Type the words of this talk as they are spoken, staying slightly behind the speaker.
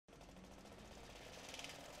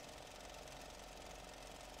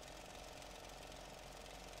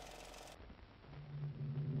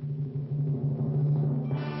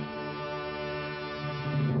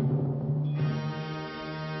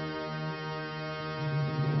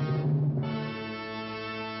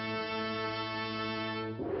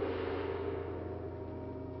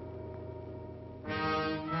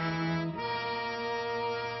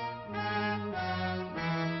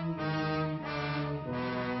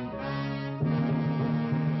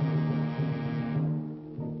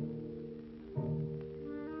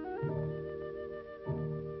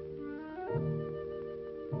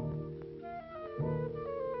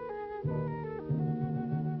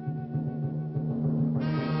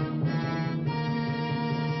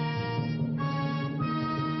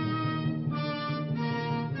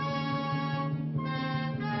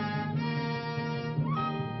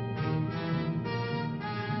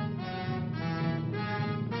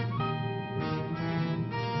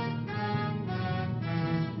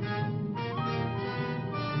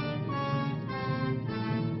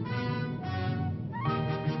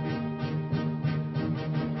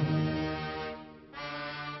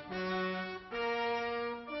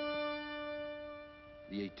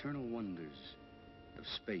The eternal wonders of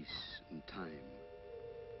space and time,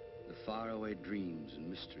 the faraway dreams and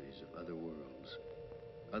mysteries of other worlds,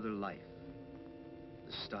 other life,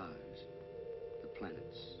 the stars, the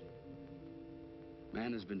planets.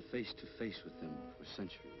 Man has been face to face with them for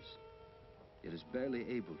centuries, yet is barely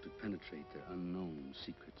able to penetrate their unknown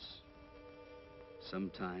secrets.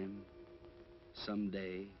 Sometime,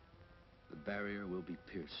 someday, the barrier will be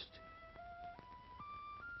pierced.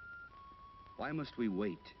 Why must we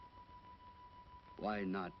wait? Why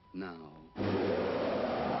not now?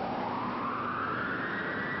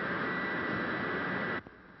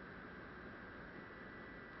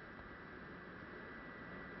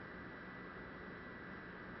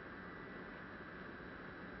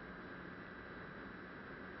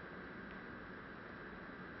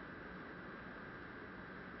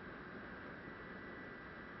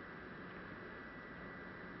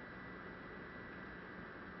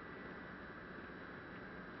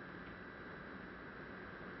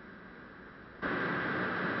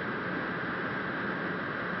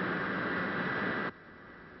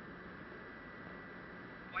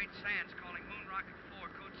 Sands calling Moon Rocket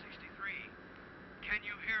 4, code 63. Can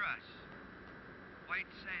you hear us?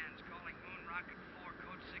 White Sands calling Moon Rocket 4,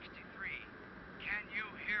 code 63. Can you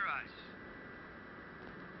hear us?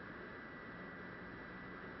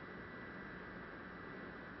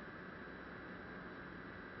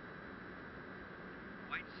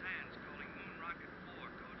 White Sands calling Moon Rocket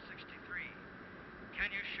 4, code 63.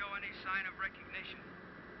 Can you show any sign of recognition?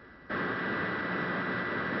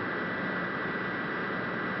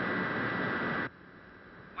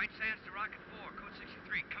 White Sands to Rocket 4, code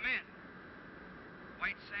 63. Come in.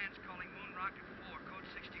 White Sands calling Moon Rocket 4, code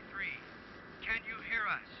 63. Can you hear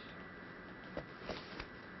us?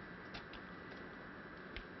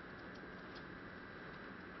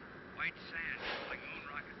 White Sands calling Moon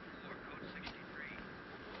Rocket 4, code 63.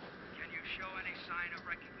 Can you show any sign of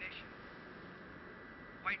recognition?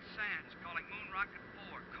 White Sands calling Moon Rocket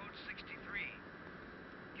 4, code 63.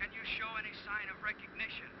 Can you show any sign of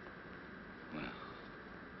recognition? Well,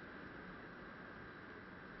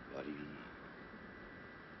 what do you know?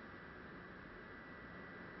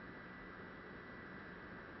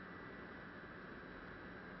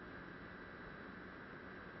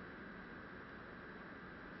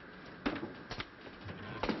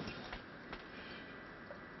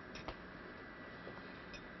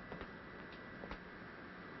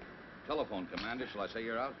 Telephone, Commander. Shall I say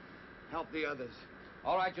you're out? Help the others.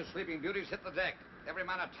 All right, you sleeping beauties, hit the deck. Every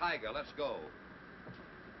man a tiger. Let's go.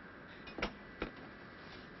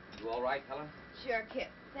 You all right, Helen? Sure, Kit.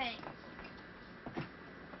 Thanks.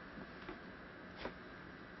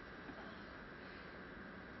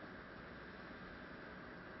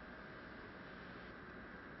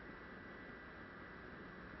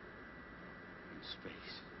 In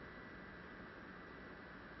space.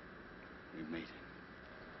 We made it.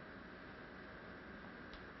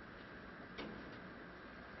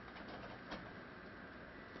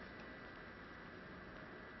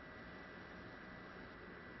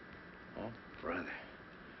 Oh, brother.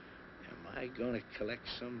 Am I going to collect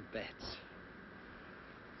some bets?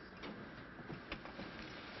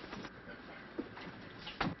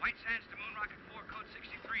 White Sands to Moon Rocket 4, code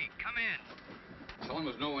 63. Come in. Tell them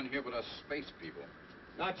there's no one here but us space people.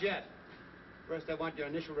 Not yet. First, I want your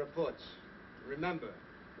initial reports. Remember,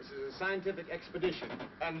 this is a scientific expedition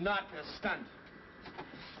and not a stunt.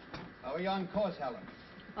 How are you on course, Helen?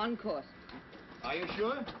 On course. Are you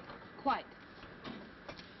sure? Quite.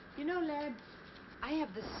 You know, lad, I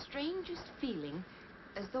have the strangest feeling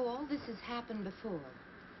as though all this has happened before.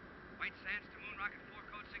 White Sands to Moon Rocket 4,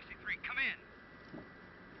 code 63. Come in.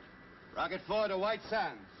 Rocket 4 to White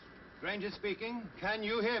Sands. Granger speaking. Can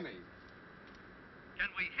you hear me? Can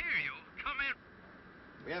we hear you? Come in.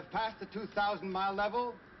 We have passed the 2,000-mile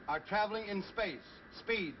level, are traveling in space.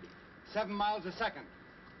 Speed, 7 miles a second.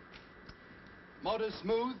 Motors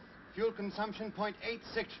smooth, fuel consumption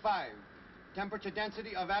 0.865. Temperature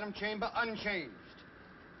density of atom chamber unchanged.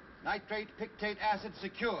 Nitrate pictate acid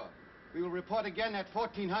secure. We will report again at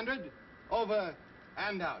 1400. Over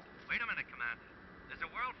and out. Wait a minute, Commander. There's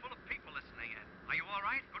a world full of people listening in. Are you all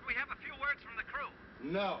right? Could we have a few words from the crew?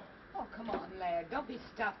 No. Oh, come on, lad. Don't be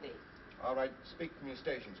stuffy. All right, speak from your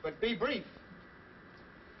stations, but be brief.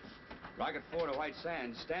 Rocket 4 to White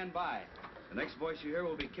Sands, stand by. The next voice you hear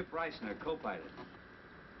will be Kip Reisner, co-pilot.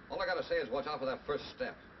 All I gotta say is watch out for that first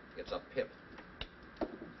step. It's a pip.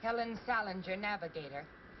 Helen Salinger, navigator.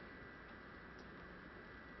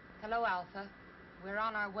 Hello, Alpha. We're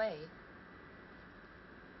on our way.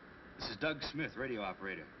 This is Doug Smith, radio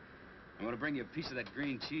operator. I'm going to bring you a piece of that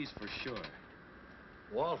green cheese for sure.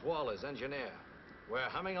 Walt Wallace, engineer. We're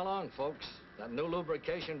humming along, folks. That new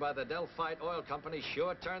lubrication by the Delphite Oil Company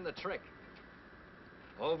sure turned the trick.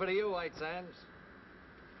 Over to you, White Sands.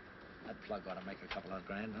 That plug ought to make a couple of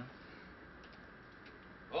grand, huh?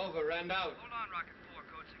 Over and out. Hold on, Rocket 4,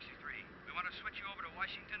 Code 63. We want to switch you over to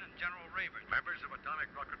Washington and General Rayburn. Members of Atomic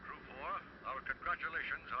Rocket Crew 4, our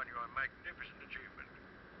congratulations on your magnificent achievement.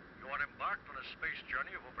 You are embarked on a space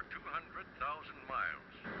journey of over 200,000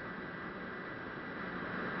 miles.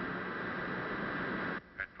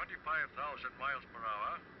 At 25,000 miles per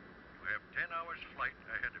hour, you have 10 hours flight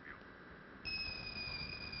ahead of you.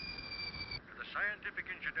 To the scientific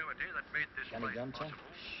ingenuity that made this flight possible,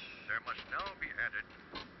 there must now be added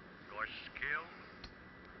your skill,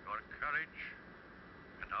 your courage,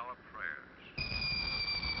 and our prayers.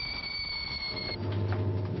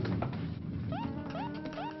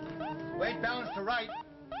 Weight balance to right.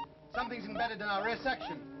 Something's embedded in our rear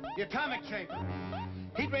section. The atomic chamber.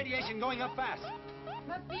 Heat radiation going up fast.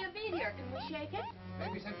 Must be a meteor. Can we shake it?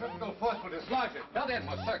 Maybe centrifugal force will dislodge it. Built in,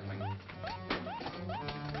 most certainly.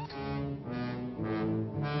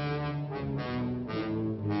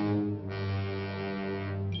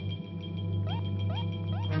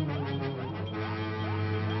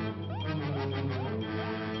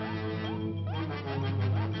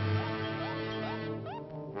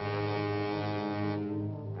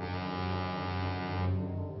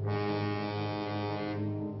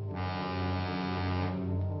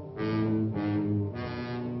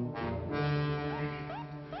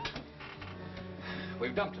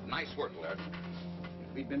 We've dumped it. Nice work, Laird.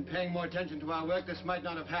 If we'd been paying more attention to our work, this might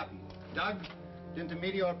not have happened. Doug, didn't a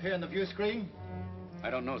meteor appear on the view screen? I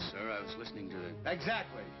don't know, sir. I was listening to the...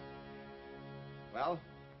 Exactly. Well,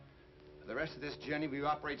 for the rest of this journey, we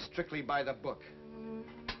operate strictly by the book.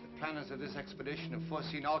 The planners of this expedition have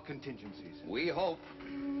foreseen all contingencies. We hope.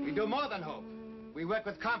 We do more than hope. We work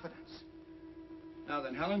with confidence. Now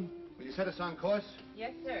then, Helen, will you set us on course?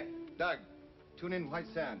 Yes, sir. Doug, tune in White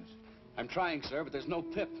Sands. I'm trying, sir, but there's no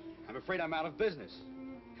pip. I'm afraid I'm out of business.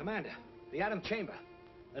 Commander, the atom chamber,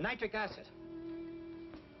 the nitric acid.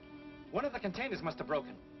 One of the containers must have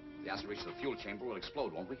broken. The acid reaches the fuel chamber, will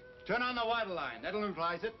explode, won't we? Turn on the water line. That'll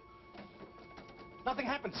neutralize it. Nothing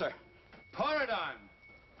happened, sir. Pour it on.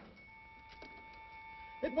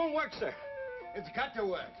 It won't work, sir. It's got to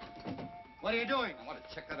work. What are you doing? I want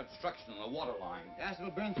to check that obstruction on the water line. The acid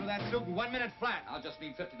will burn through that suit in 1 minute flat. I'll just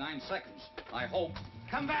need 59 seconds. I hope.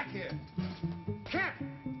 Come back here. Cap!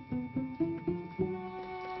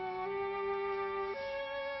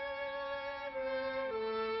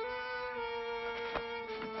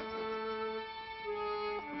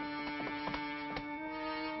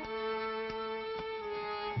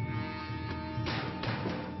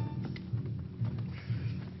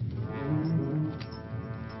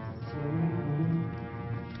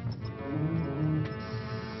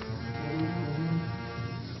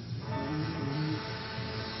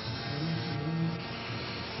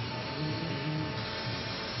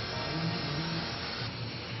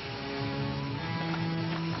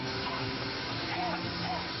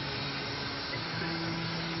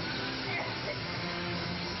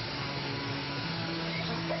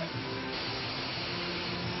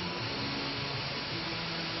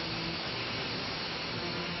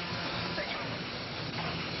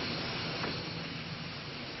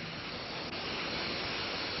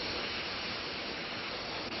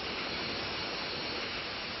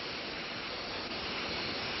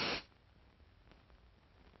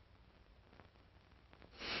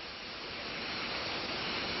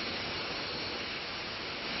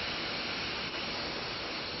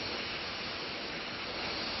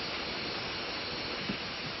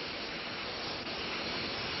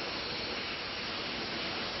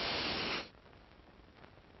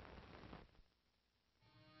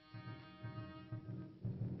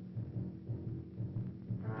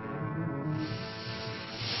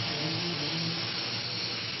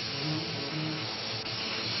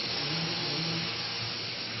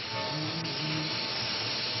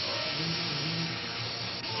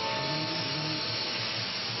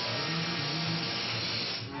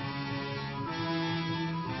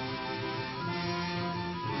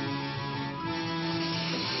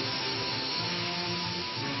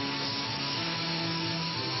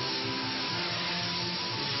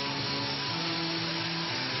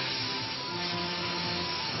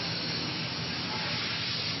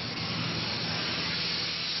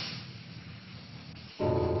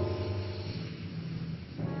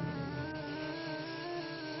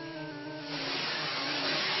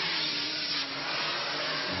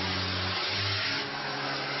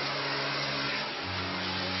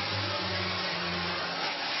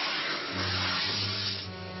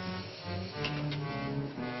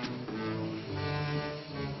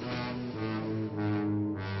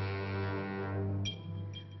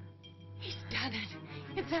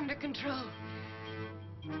 It's under control.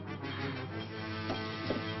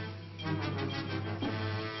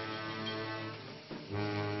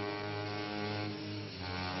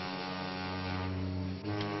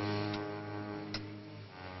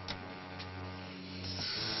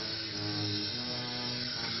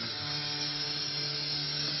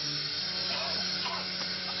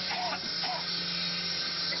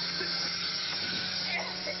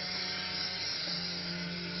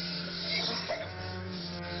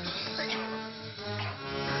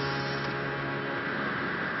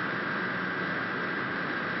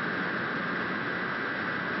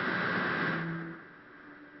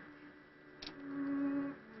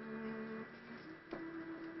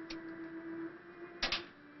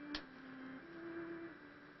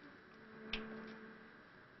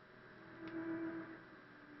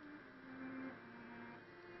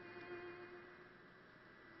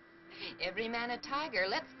 Every man a tiger.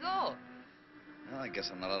 Let's go. Well, I guess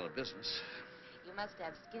I'm not out of business. You must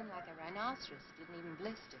have skin like a rhinoceros. It didn't even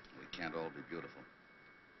blister. We can't all be beautiful.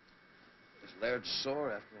 Is Laird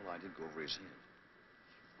sore? After all, I did go over his head.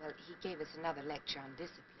 Well, he gave us another lecture on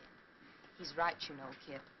discipline. He's right, you know,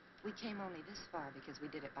 Kip. We came only this far because we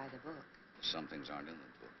did it by the book. Some things aren't in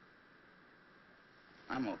the book.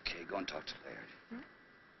 I'm okay. Go and talk to Laird. Hmm?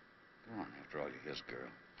 Go on. After all, you're his girl.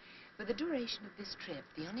 For the duration of this trip,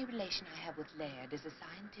 the only relation I have with Laird is a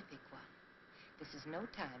scientific one. This is no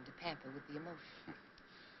time to pamper with the emotion.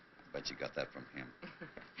 I bet you got that from him.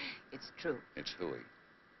 It's true. It's hooey.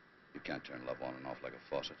 You can't turn love on and off like a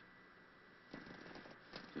faucet.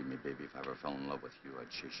 Believe me, baby, if I ever fell in love with you, I'd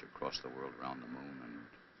chase you across the world, around the moon, and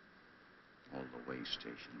all the way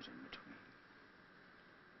stations in between.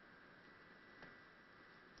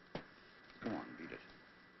 Go on, beat it.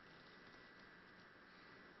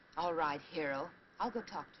 All right, hero. I'll go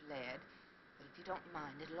talk to Laird. But if you don't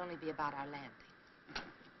mind, it'll only be about our landing.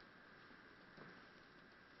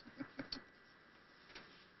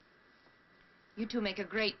 You two make a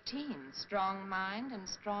great team. Strong mind and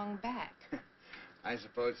strong back. I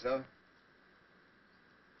suppose so.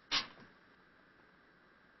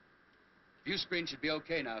 View screen should be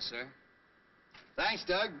okay now, sir. Thanks,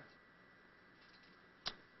 Doug.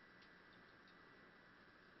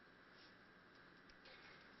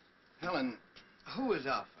 Helen, who is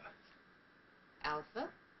Alpha? Alpha?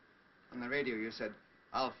 On the radio, you said,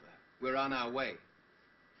 Alpha, we're on our way.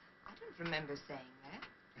 I don't remember saying that.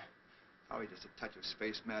 Probably just a touch of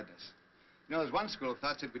space madness. You know, there's one school of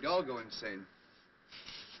thought that we'd all go insane.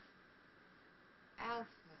 Alpha.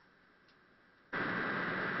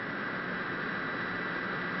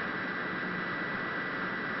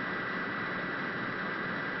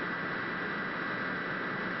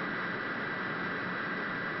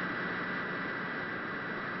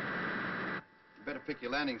 You better pick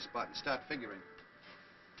your landing spot and start figuring.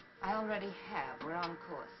 I already have. We're on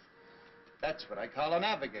course. That's what I call a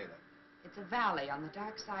navigator. It's a valley on the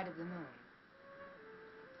dark side of the moon.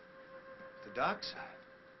 The dark side?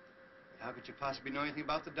 But how could you possibly know anything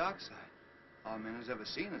about the dark side? All man has ever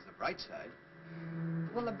seen is the bright side.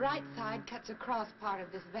 Well, the bright side cuts across part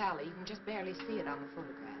of this valley. You can just barely see it on the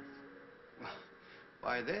photographs. Well,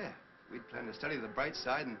 why there? We'd planned to study the bright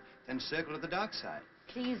side and then circle to the dark side.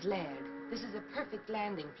 Please, Laird. This is a perfect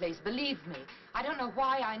landing place. Believe me. I don't know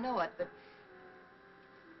why I know it, but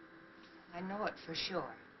I know it for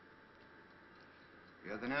sure.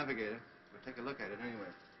 You're the navigator. We'll take a look at it anyway.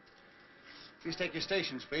 Please take your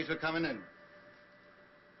stations, please. We're coming in.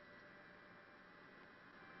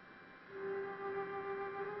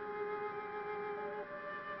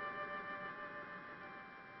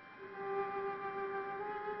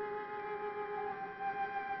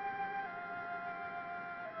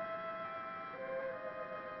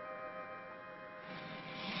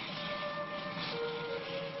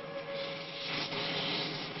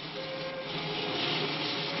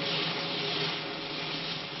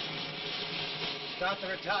 Start the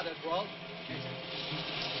retarders, Walt.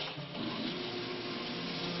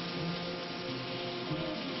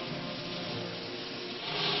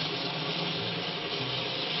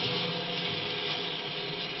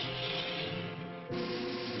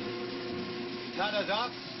 Retarders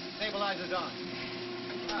off, stabilizers on.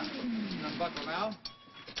 Unbuckle now.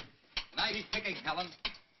 Nice picking, Helen.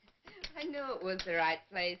 I knew it was the right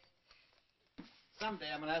place.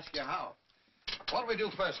 Someday I'm going to ask you how. What'll we do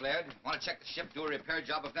first, Laird? Want to check the ship, do a repair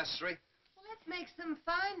job if necessary? Well, let's make some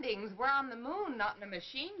findings. We're on the moon, not in a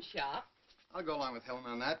machine shop. I'll go along with Helen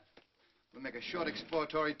on that. We'll make a short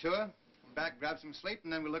exploratory tour, come back, grab some sleep,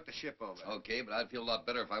 and then we'll look the ship over. Okay, but I'd feel a lot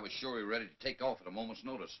better if I was sure we were ready to take off at a moment's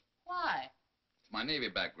notice. Why? It's my Navy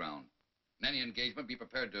background. In any engagement, be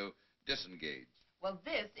prepared to disengage. Well,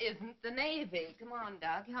 this isn't the Navy. Come on,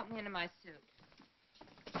 Doug. Help me into my suit.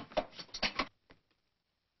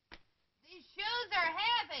 These shoes are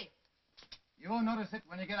heavy. You'll notice it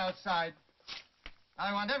when you get outside.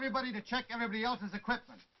 I want everybody to check everybody else's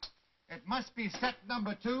equipment. It must be set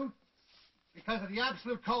number 2 because of the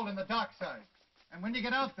absolute cold in the dark side. And when you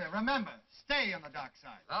get out there, remember, stay on the dark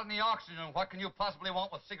side. Without any oxygen, what can you possibly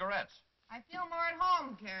want with cigarettes? I feel more at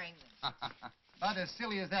home carrying them. About as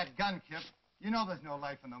silly as that gun, Kip. You know there's no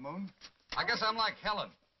life on the moon. I guess I'm like Helen.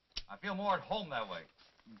 I feel more at home that way.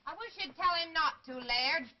 I wish you'd tell him not to,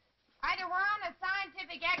 Laird. Either we're on a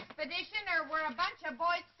scientific expedition or we're a bunch of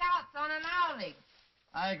Boy Scouts on an outing.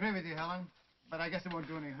 I agree with you, Helen, but I guess it won't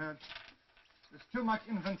do any hurt. There's too much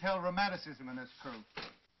infantile romanticism in this crew.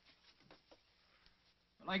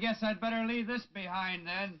 Well, I guess I'd better leave this behind,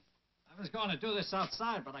 then. I was going to do this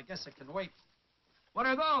outside, but I guess it can wait. What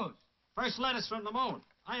are those? First letters from the moon.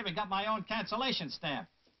 I even got my own cancellation stamp.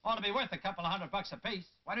 Ought to be worth a couple of $100 apiece.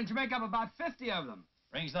 Why didn't you make up about 50 of them?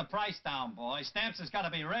 Brings the price down, boy. Stamps has got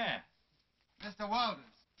to be rare. Mr. Walters,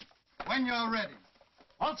 when you're ready.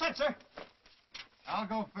 All set, sir. I'll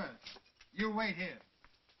go first. You wait here.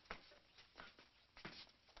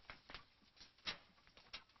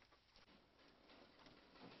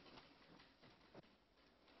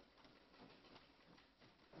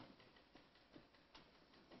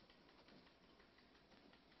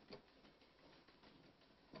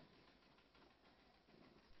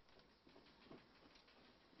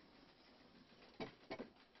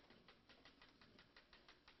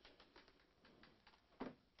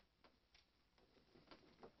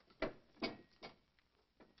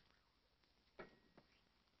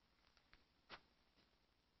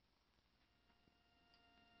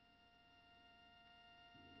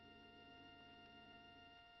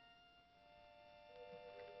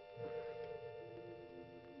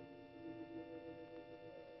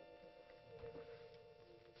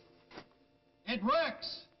 It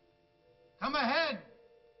works. Come ahead.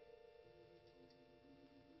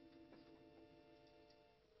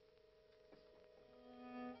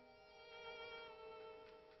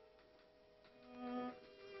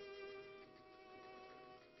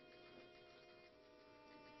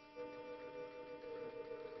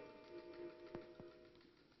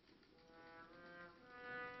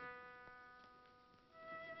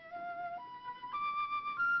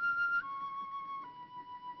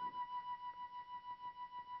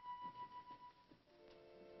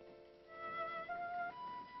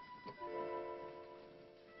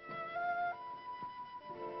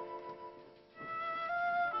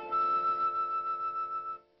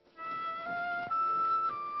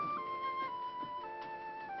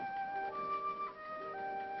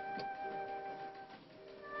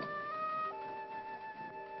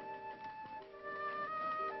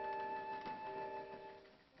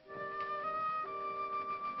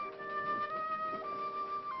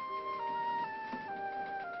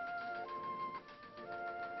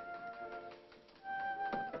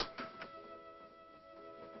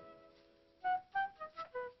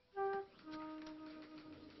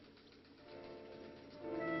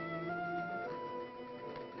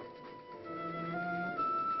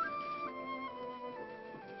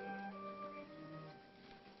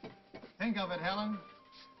 Think of it, Helen.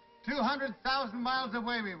 200,000 miles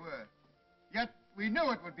away we were. Yet we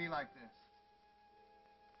knew it would be like this.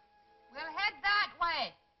 We'll head that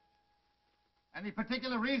way. Any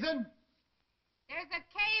particular reason? There's a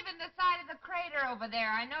cave in the side of the crater over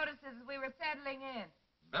there. I noticed as we were settling in.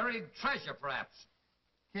 Buried treasure, perhaps.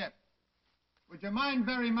 Kip, would you mind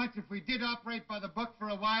very much if we did operate by the book for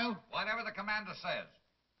a while? Whatever the commander says.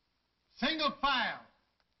 Single file.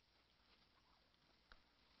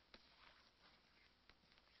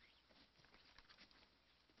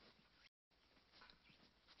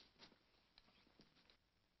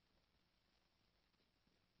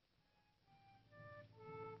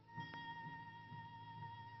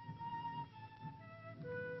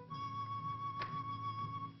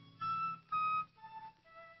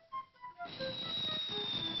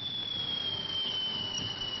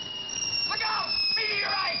 Look out!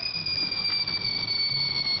 Meteorite!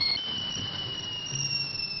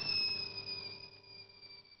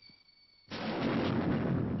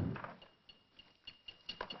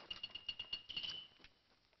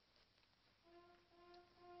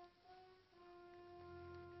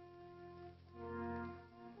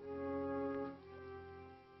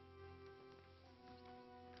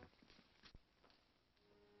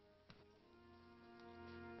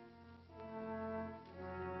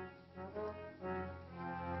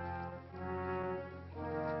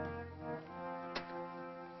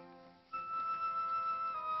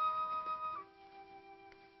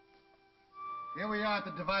 Here we are at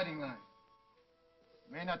the dividing line.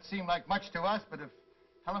 May not seem like much to us, but if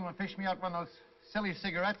Helen will fish me out one of those silly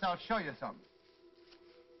cigarettes, I'll show you something.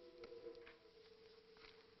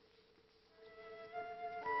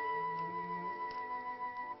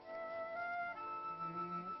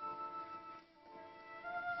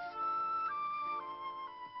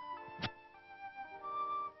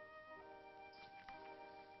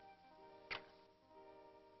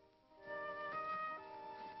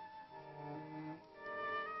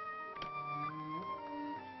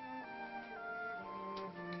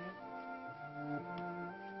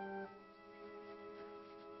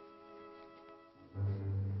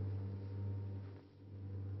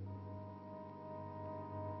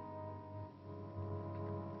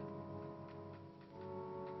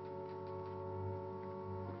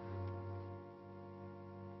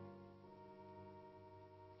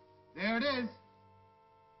 There it is.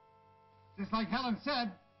 Just like Helen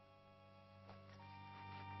said.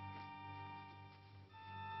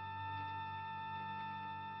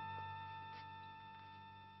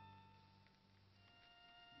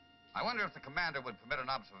 I wonder if the commander would permit an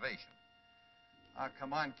observation. Oh,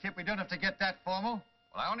 come on, Kip. We don't have to get that formal.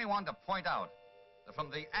 Well, I only wanted to point out that from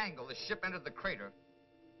the angle the ship entered the crater,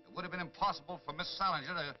 it would have been impossible for Miss Salinger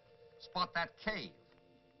to spot that cave.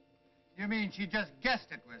 You mean she just guessed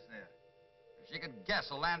it was there? If she could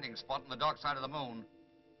guess a landing spot on the dark side of the moon,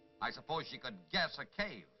 I suppose she could guess a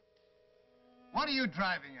cave. What are you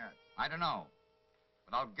driving at? I don't know,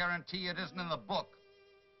 but I'll guarantee it isn't in the book.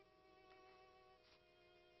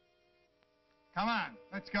 Come on,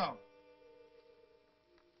 let's go.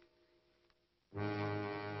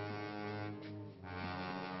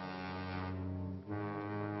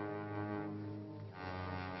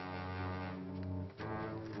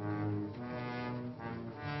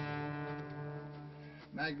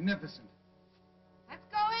 Magnificent. Let's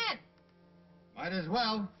go in. Might as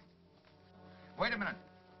well. Wait a minute.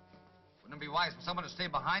 Wouldn't it be wise for someone to stay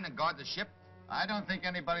behind and guard the ship? I don't think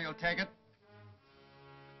anybody will take it.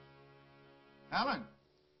 Helen!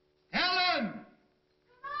 Helen!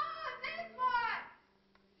 Come on, this one.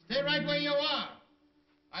 Stay right where you are.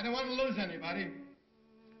 I don't want to lose anybody.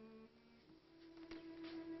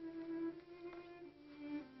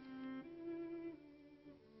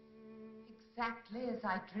 Exactly as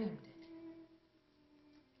I dreamed it.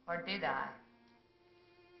 Or did I?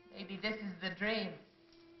 Maybe this is the dream.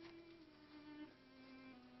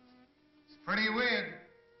 It's pretty weird.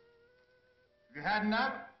 Have you had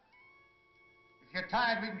enough? If you're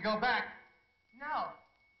tired, we can go back. No.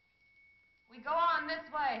 We go on this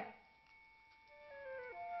way.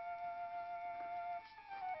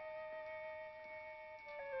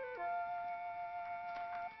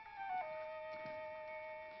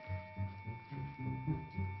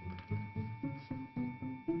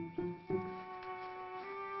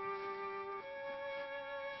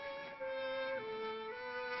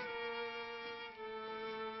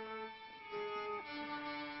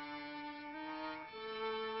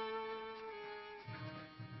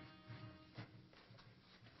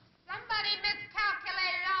 Somebody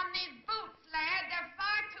miscalculated on these boots, lad. They're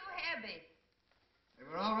far too heavy. They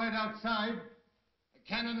were all right outside. I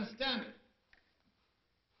can't understand it.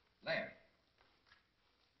 Laird.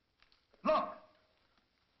 Look!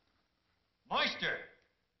 Moisture.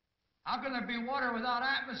 How can there be water without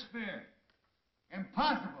atmosphere?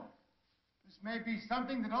 Impossible. This may be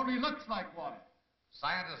something that only looks like water.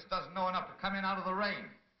 Scientist doesn't know enough to come in out of the rain.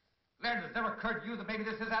 Laird, has it ever occurred to you that maybe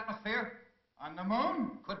this is atmosphere? On the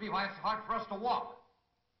moon? Could be why it's so hard for us to walk.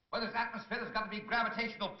 Where there's atmosphere, there's got to be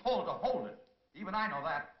gravitational pull to hold it. Even I know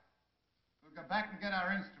that. We'll go back and get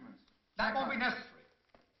our instruments. That won't be necessary.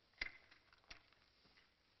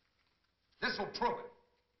 This will prove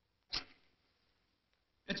it.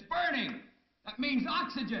 It's burning. That means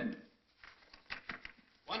oxygen.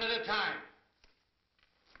 One at a time.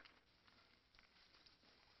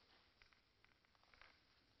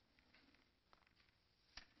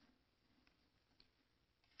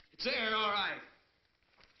 It's air, all right.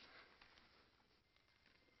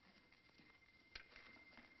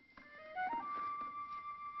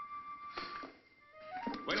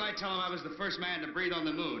 Wait till I tell him I was the first man to breathe on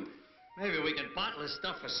the moon. Maybe we could bottle this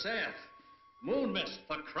stuff for sale. Moon mist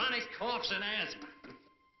for chronic coughs and asthma.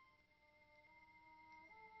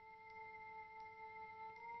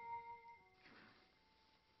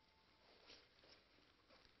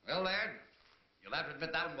 Well, Laird, you'll have to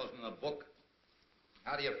admit that one wasn't in the book.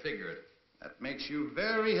 How do you figure it? That makes you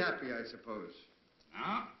very happy, I suppose.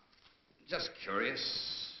 No? Just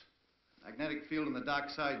curious. Magnetic field on the dark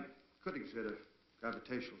side could exert a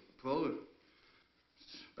gravitational pull, a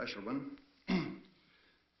special one.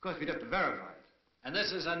 Of course, we'd have to verify it. And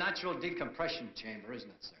this is a natural decompression chamber, isn't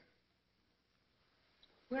it, sir?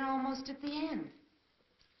 We're almost at the end.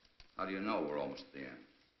 How do you know we're almost at the end?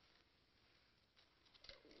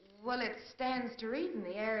 Well, it stands to reason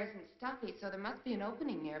the air isn't stuffy, so there must be an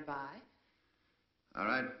opening nearby. All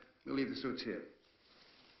right. We'll leave the suits here.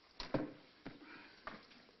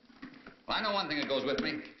 Well, I know one thing that goes with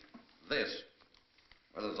me. This.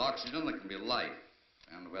 Where there's oxygen, there can be life.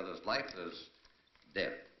 And where there's life, there's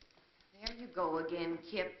death. There you go again,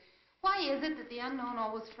 Kip. Why is it that the unknown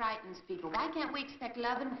always frightens people? Why can't we expect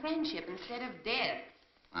love and friendship instead of death?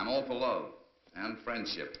 I'm all for love and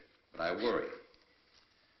friendship, but I worry.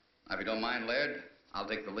 Now, if you don't mind, Laird, I'll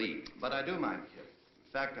take the lead. But I do mind, Kip.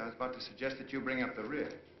 In fact, I was about to suggest that you bring up the rear.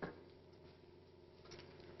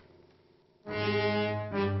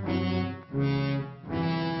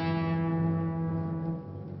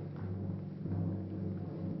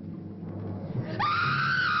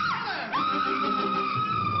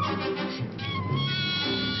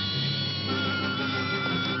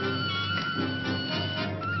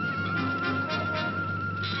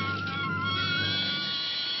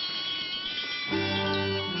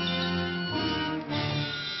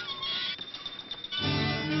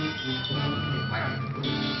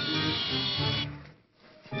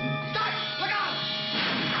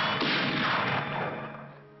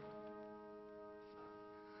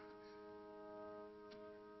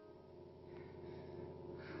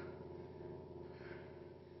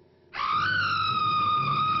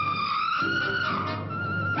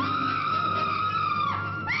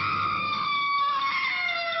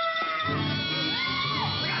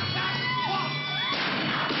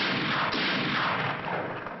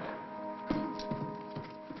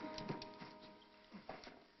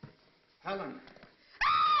 Helen.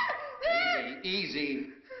 Easy.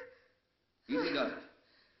 Easy does it.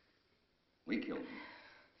 We killed him.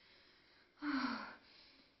 Oh,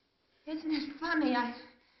 isn't it funny?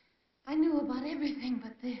 I knew about everything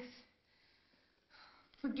but this.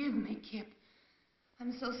 Forgive me, Kip.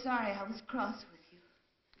 I'm so sorry I was cross with you.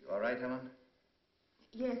 You all right, Helen?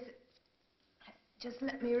 Yes. Just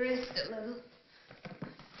let me rest a little.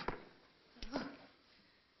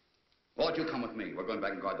 Walt, you come with me. We're going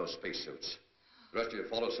back and guard those spacesuits. The rest of you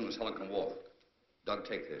follow as soon as Helen can walk. Doug,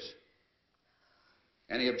 take this.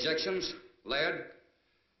 Any objections, Laird?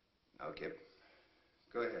 No, Kip.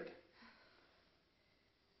 Go ahead.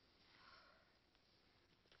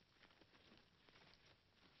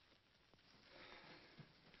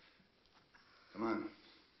 Come on.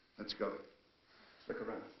 Let's go. Let's look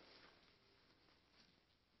around.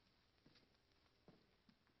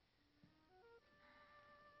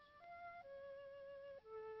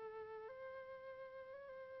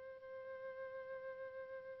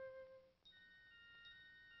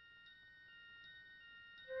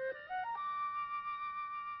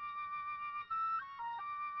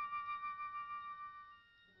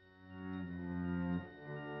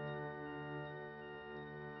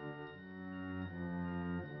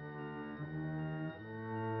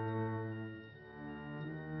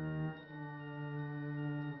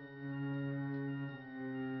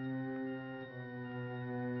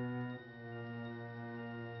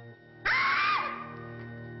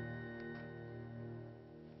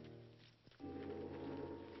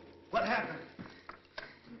 What happened?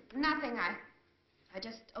 Nothing. I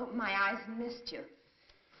just opened my eyes and missed you.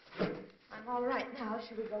 I'm all right now.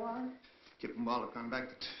 Should we go on? Kip and Walt have gone back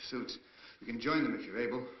to suits. We can join them if you're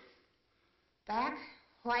able. Back?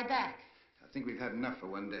 Why back? I think we've had enough for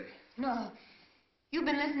one day. No. You've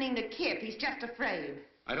been listening to Kip. He's just afraid.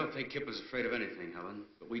 I don't think Kip is afraid of anything, Helen,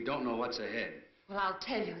 but we don't know what's ahead. Well, I'll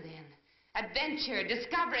tell you then. Adventure,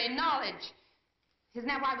 discovery, knowledge. Isn't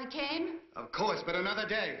that why we came? Of course, but another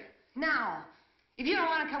day. Now, if you don't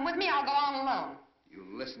want to come with me, I'll go on alone. You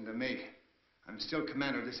listen to me. I'm still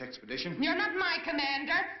commander of this expedition. You're not my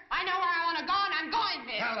commander. I know where I want to go, and I'm going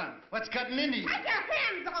there. Helen, what's cutting into you? Take your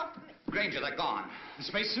hands off me. Granger, they're gone. The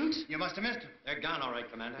spacesuits? You must have missed them. They're gone, all right,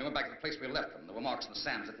 Commander. We went back to the place we left them. There were marks in the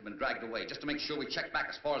sand as if they'd been dragged away, just to make sure we checked back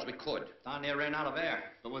as far as we could. Down there ran out of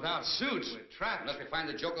air. But without suits, we're trapped. Unless we find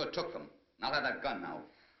the joker who took them. And I'll have that gun now.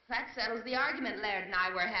 That settles the argument Laird and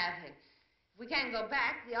I were having. If we can't go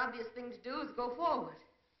back, the obvious thing to do is go forward.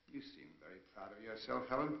 You seem very proud of yourself,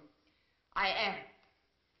 Helen. I am.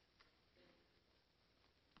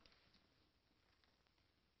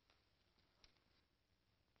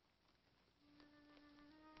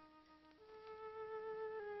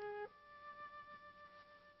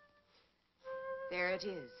 There it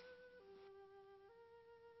is.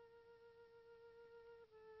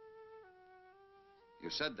 You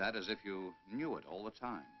said that as if you knew it all the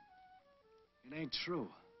time. It ain't true.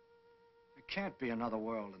 There can't be another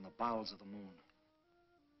world in the bowels of the moon.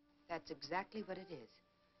 That's exactly what it is.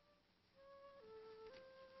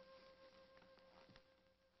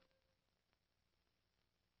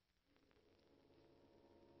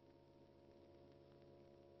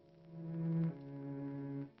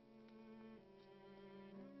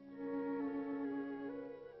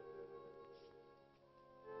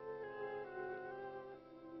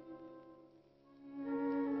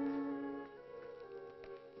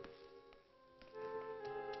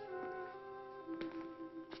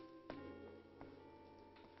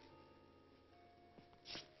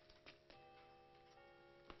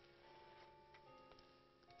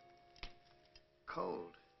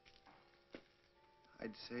 Cold.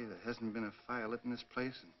 I'd say there hasn't been a fire lit in this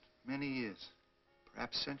place in many years,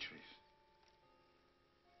 perhaps centuries.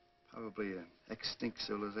 Probably an extinct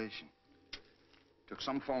civilization. Took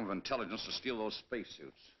some form of intelligence to steal those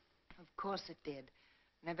spacesuits. Of course it did.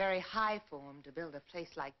 And a very high form to build a place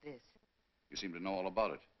like this. You seem to know all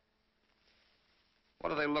about it. What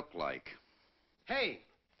do they look like? Hey,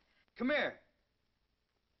 come here.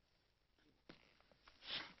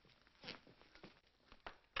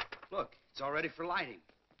 Look, it's all ready for lighting.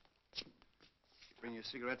 You bring your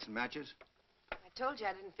cigarettes and matches? I told you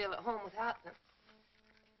I didn't feel at home without them.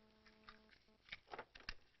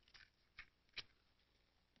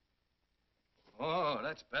 Oh,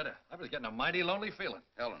 that's better. I was getting a mighty lonely feeling.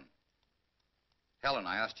 Helen. Helen,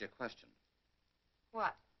 I asked you a question.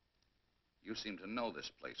 What? You seem to know this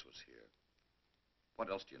place was here. What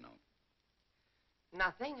else do you know?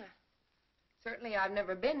 Nothing. Certainly I've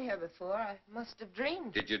never been here before. I must have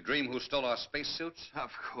dreamed. Did you dream who stole our spacesuits?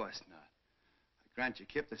 Of course not. I grant you,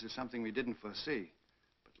 Kip, this is something we didn't foresee.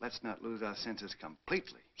 But let's not lose our senses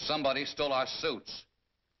completely. Somebody stole our suits.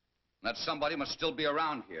 And that somebody must still be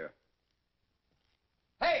around here.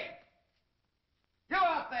 Hey! You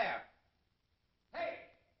out there! Hey!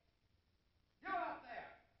 You out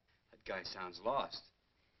there! That guy sounds lost.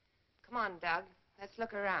 Come on, Doug. Let's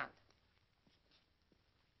look around.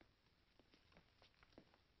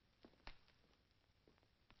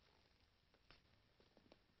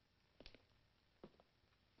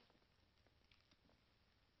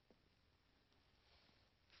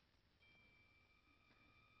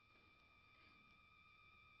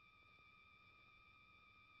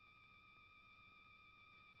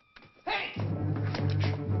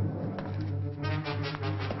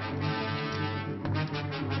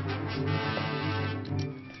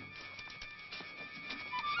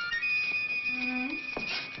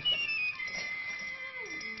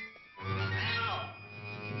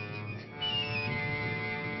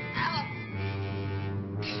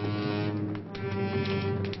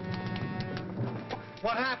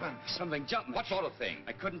 What happened? Something jumped me. What sort of thing?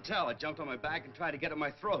 I couldn't tell. It jumped on my back and tried to get at my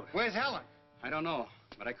throat. Where's Helen? I don't know,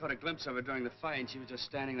 but I caught a glimpse of her during the fight, and she was just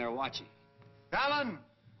standing there watching. Helen!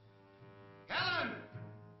 Helen!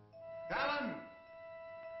 Helen!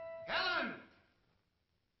 Helen!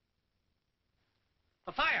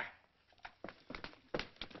 A fire!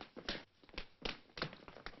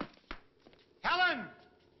 Helen!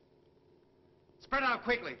 Spread out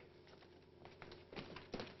quickly.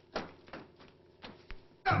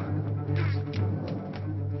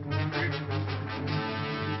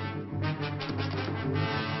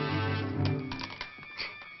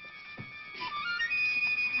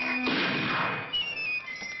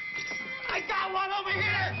 I got one over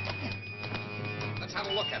here! Let's have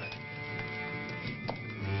a look at it.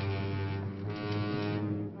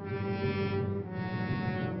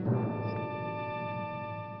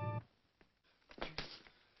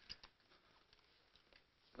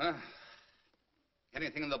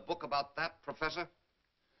 Anything in the book about that, Professor?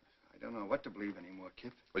 I don't know what to believe anymore,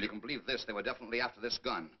 Kip. Well, you can believe this. They were definitely after this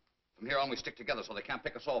gun. From here on, we stick together so they can't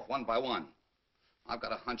pick us off one by one. I've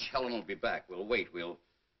got a hunch Helen will be back. We'll wait. We'll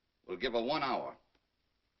give her 1 hour.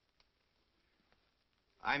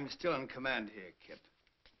 I'm still in command here, Kip.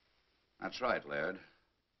 That's right, Laird.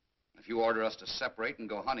 If you order us to separate and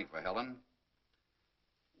go hunting for Helen,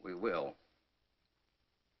 we will.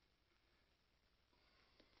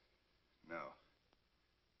 No.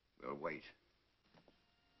 We'll wait.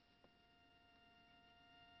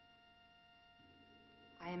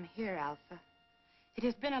 I am here, Alpha. It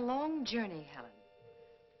has been a long journey, Helen.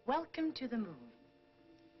 Welcome to the moon.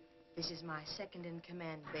 This is my second in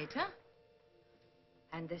command, Beta.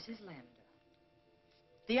 And this is Lambda.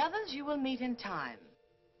 The others you will meet in time.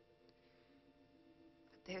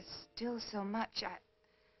 But there's still so much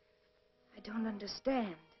I don't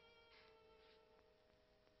understand.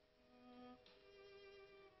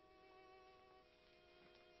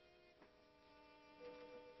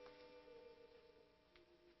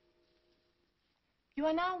 You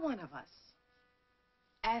are now one of us.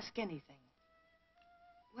 Ask anything.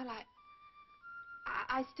 Well,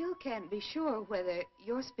 I still can't be sure whether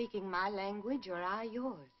you're speaking my language or I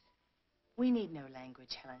yours. We need no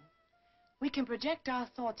language, Helen. We can project our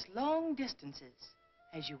thoughts long distances,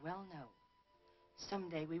 as you well know.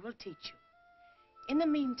 Someday we will teach you. In the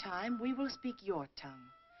meantime, we will speak your tongue,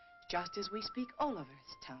 just as we speak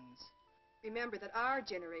Oliver's tongues. Remember that our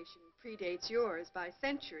generation predates yours by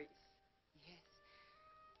centuries. Yes.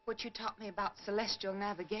 What you taught me about celestial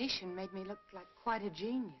navigation made me look like quite a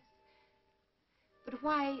genius. But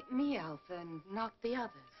why me, Alpha, and not the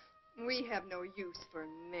others? We have no use for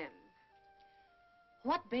men.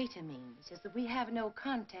 What beta means is that we have no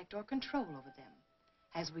contact or control over them,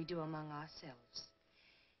 as we do among ourselves.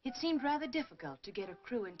 It seemed rather difficult to get a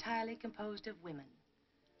crew entirely composed of women.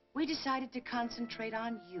 We decided to concentrate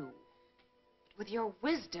on you. With your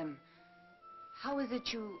wisdom, how is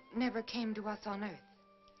it you never came to us on Earth?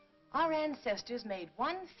 Our ancestors made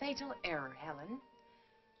one fatal error, Helen.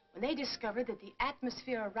 When they discovered that the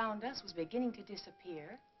atmosphere around us was beginning to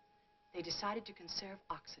disappear, they decided to conserve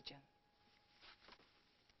oxygen.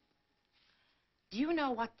 Do you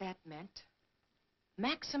know what that meant?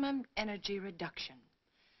 Maximum energy reduction.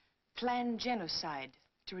 Planned genocide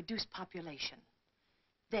to reduce population.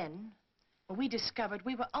 Then, when we discovered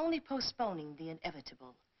we were only postponing the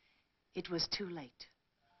inevitable, it was too late.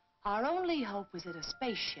 Our only hope was that a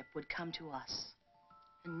spaceship would come to us.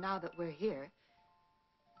 And now that we're here,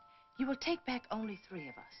 you will take back only 3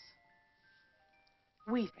 of us.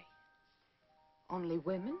 We 3. Only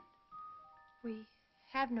women? We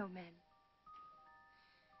have no men.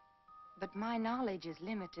 But my knowledge is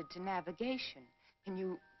limited to navigation. Can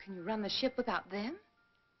you run the ship without them?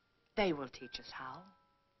 They will teach us how.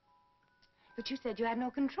 But you said you had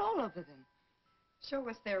no control over them. Show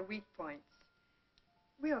us their weak points.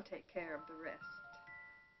 We'll take care of the rest.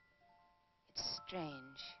 It's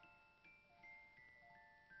strange.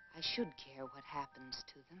 I should care what happens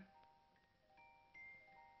to them.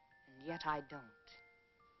 And yet I don't.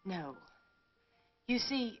 No. You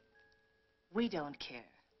see, we don't care.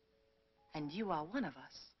 And you are one of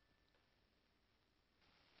us.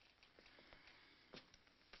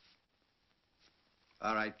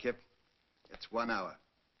 All right, Kip. It's 1 hour.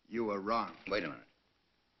 You were wrong. Wait a minute.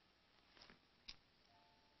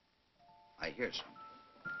 I hear something.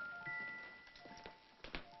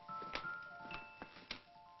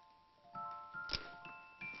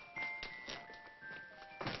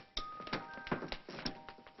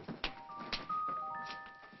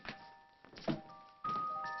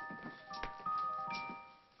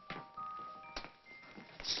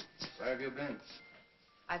 Where have you been?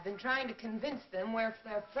 I've been trying to convince them we're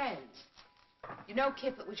their friends. You know,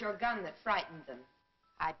 Kip, it was your gun that frightened them.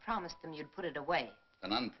 I promised them you'd put it away.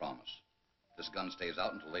 An unpromise. This gun stays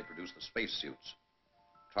out until they produce the spacesuits.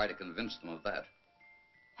 Try to convince them of that.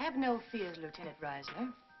 Have no fears, Lieutenant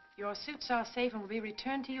Reisner. Your suits are safe and will be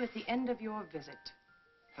returned to you at the end of your visit.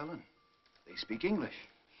 Helen, they speak English.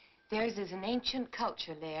 Theirs is an ancient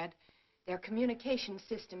culture, Laird. Their communication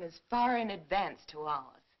system is far in advance to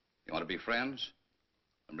ours. You want to be friends?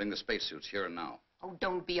 Then bring the spacesuits here and now. Oh,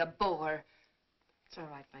 don't be a bore. It's all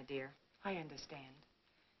right, my dear. I understand.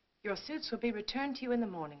 Your suits will be returned to you in the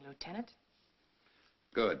morning, Lieutenant.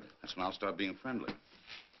 Good. That's when I'll start being friendly.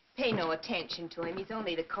 Pay no attention to him. He's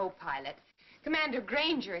only the co-pilot. Commander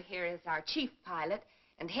Granger here is our chief pilot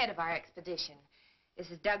and head of our expedition.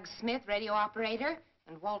 This is Doug Smith, radio operator,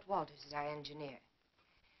 and Walt Walters is our engineer.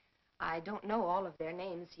 I don't know all of their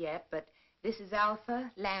names yet, but this is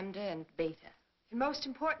Alpha, Lambda, and Beta. And most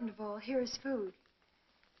important of all, here is food.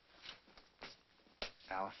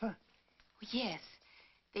 Alpha? Oh, yes.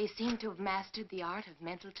 They seem to have mastered the art of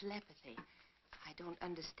mental telepathy. I don't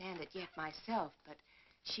understand it yet myself, but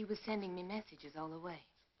she was sending me messages all the way.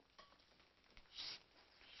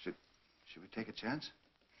 Should we take a chance?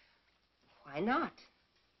 Why not?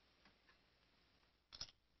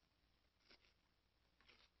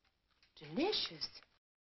 Delicious.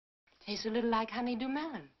 Tastes a little like honeydew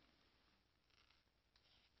melon.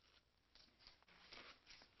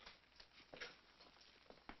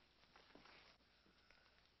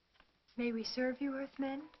 May we serve you,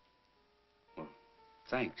 Earthmen? Well,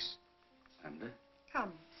 thanks, Lambda.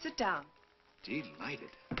 Come, sit down. Delighted.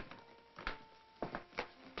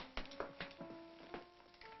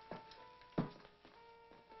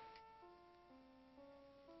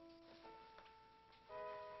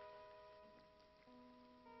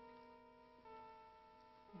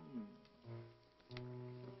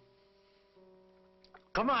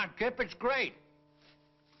 Come on, Kip, it's great.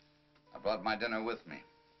 I brought my dinner with me.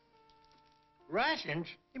 Rations?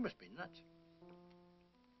 You must be nuts.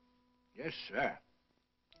 Yes, sir.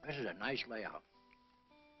 This is a nice layout.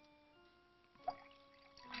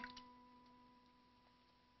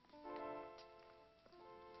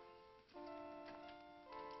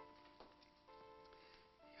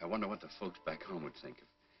 I wonder what the folks back home would think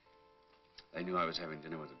if they knew I was having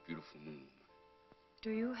dinner with a beautiful moon. Do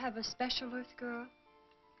you have a special Earth girl?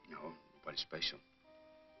 No, nobody special.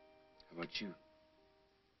 How about you?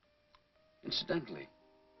 Incidentally,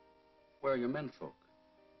 where are your menfolk?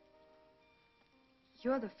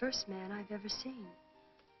 You're the first man I've ever seen.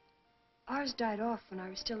 Ours died off when I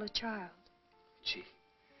was still a child. Gee,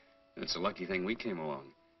 it's a lucky thing we came along.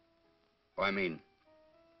 Oh, I mean,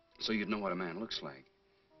 so you'd know what a man looks like.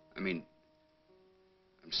 I mean,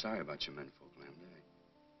 I'm sorry about your menfolk, Lambda.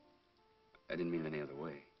 I didn't mean any other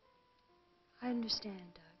way. I understand,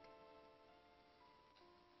 Doug.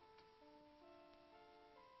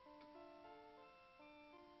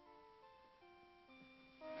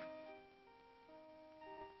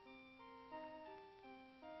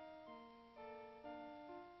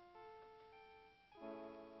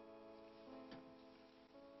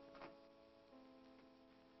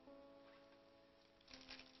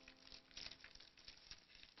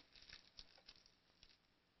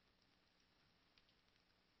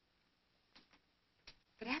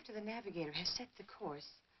 But after the navigator has set the course,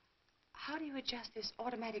 how do you adjust this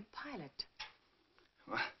automatic pilot?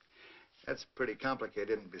 Well, that's pretty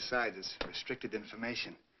complicated, and besides, it's restricted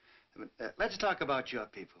information. Let's talk about your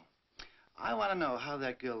people. I want to know how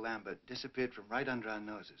that girl Lambert disappeared from right under our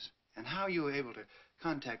noses, and how you were able to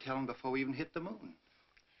contact Helen before we even hit the moon.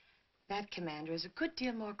 That, Commander, is a good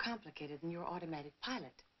deal more complicated than your automatic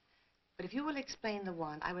pilot. But if you will explain the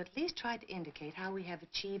one, I would at least try to indicate how we have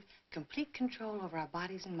achieved complete control over our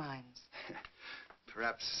bodies and minds.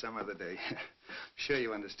 Perhaps some other day. Sure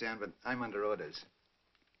you understand, but I'm under orders.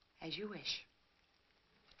 As you wish.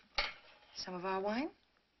 Some of our wine?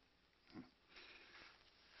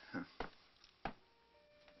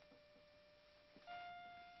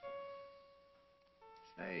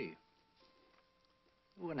 Say,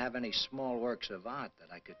 you wouldn't have any small works of art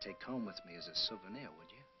that I could take home with me as a souvenir,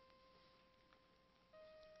 would you?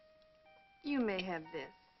 You may have this.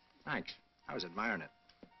 Thanks. I was admiring it.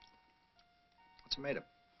 What's it made of?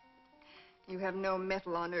 You have no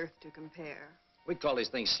metal on Earth to compare. We call these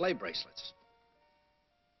things sleigh bracelets.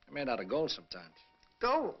 They're made out of gold sometimes.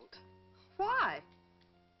 Gold? Why?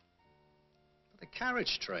 The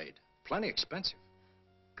carriage trade. Plenty expensive.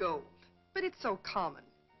 Gold. But it's so common.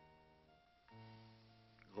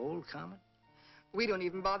 Gold common? We don't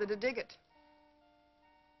even bother to dig it.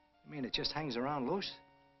 You mean it just hangs around loose?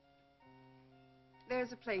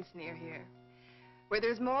 There's a place near here where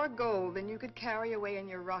there's more gold than you could carry away in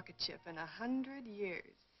your rocket ship in 100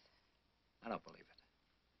 years. I don't believe it.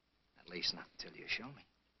 At least not until you show me.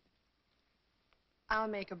 I'll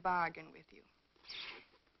make a bargain with you.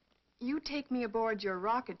 You take me aboard your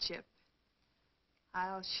rocket ship,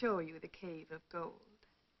 I'll show you the cave of gold.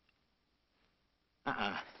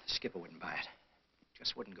 Skipper wouldn't buy it.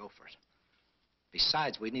 Just wouldn't go for it.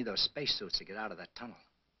 Besides, we'd need those spacesuits to get out of that tunnel.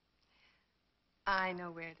 I know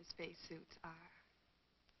where the spacesuits are.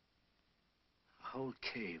 A whole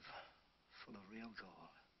cave full of real gold.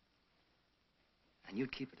 And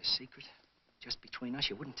you'd keep it a secret? Just between us?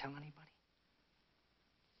 You wouldn't tell anybody?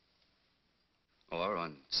 Or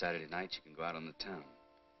on Saturday nights, you can go out on the town.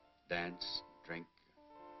 Dance, drink,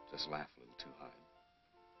 just laugh a little too hard.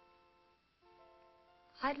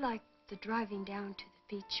 I'd like the driving down to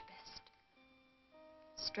the beach best.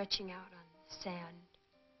 Stretching out on the sand.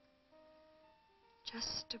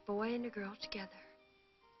 Just a boy and a girl together.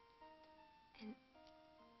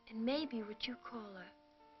 And maybe what you call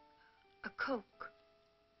a Coke.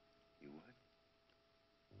 You would?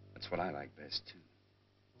 That's what I like best, too.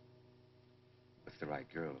 With the right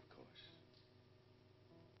girl, of course.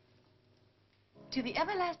 To the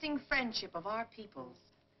everlasting friendship of our peoples.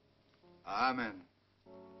 Amen.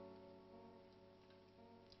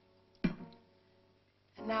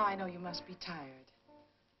 And now I know you must be tired.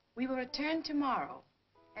 We will return tomorrow.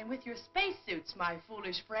 And with your spacesuits, my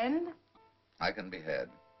foolish friend. I can be had.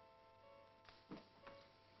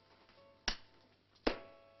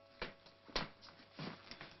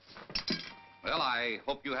 Well, I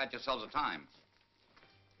hope you had yourselves a time.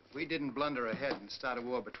 If we didn't blunder ahead and start a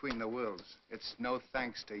war between the worlds, it's no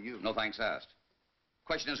thanks to you. No thanks asked.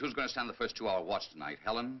 Question is, who's going to stand the first 2-hour watch tonight?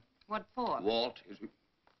 Helen? What for? Walt?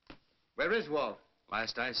 Where is Walt?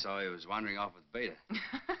 Last I saw, he was wandering off with Beta.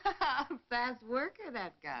 Fast worker,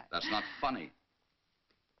 that guy. That's not funny.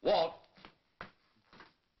 Walt!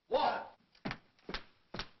 Walt!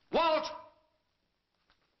 Walt!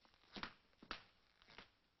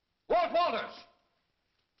 Walt! Walters!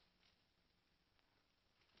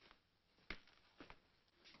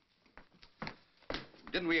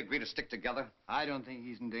 Didn't we agree to stick together? I don't think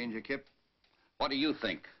he's in danger, Kip. What do you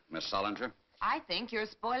think, Miss Solinger? I think you're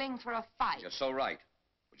spoiling for a fight. You're so right.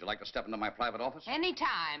 Would you like to step into my private office?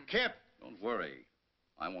 Anytime. Kip! Don't worry.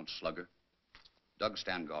 I won't slug her. Doug,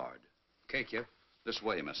 stand guard. Okay, Kip. This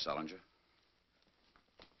way, Miss Solinger.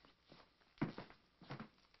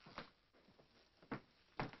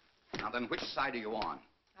 Now then, which side are you on?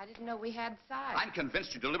 I didn't know we had sides. I'm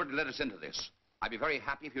convinced you deliberately led us into this. I'd be very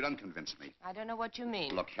happy if you'd unconvince me. I don't know what you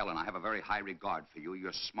mean. Look, Helen, I have a very high regard for you.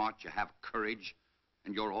 You're smart, you have courage,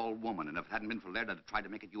 and you're all woman. And if it hadn't been for Laird, I'd have tried to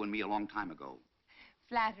make it you and me a long time ago.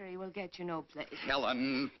 Flattery will get you no place.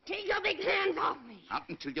 Helen! Take your big hands off me! Not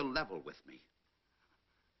until you level with me.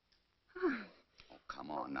 Oh, come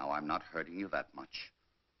on now. I'm not hurting you that much.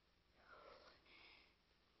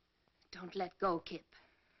 Don't let go, Kip.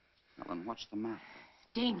 Helen, what's the matter?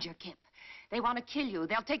 Danger, Kip. They want to kill you.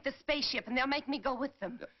 They'll take the spaceship and they'll make me go with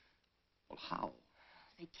them. Well, how?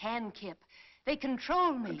 They can, Kip. They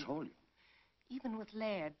control me. Control you? Even with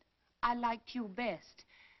Laird, I liked you best.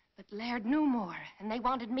 But Laird knew more, and they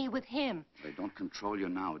wanted me with him. They don't control you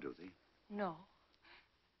now, do they? No.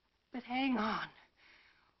 But hang on.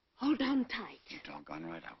 Hold on tight. You're doggone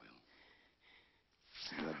right I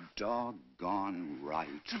will. You're doggone right.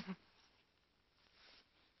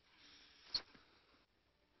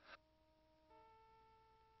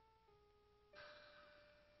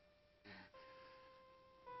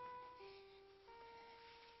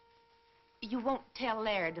 You won't tell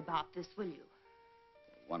Laird about this, will you?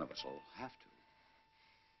 One of us will have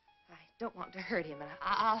to. I don't want to hurt him, and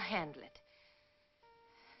I'll handle it.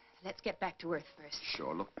 Let's get back to Earth first.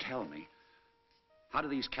 Sure. Look, tell me. How do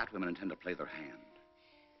these catwomen intend to play their hand?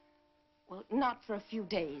 Well, not for a few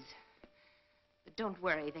days. But don't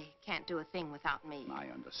worry, they can't do a thing without me. I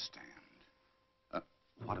understand.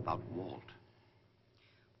 What about Walt?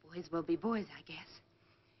 Boys will be boys, I guess.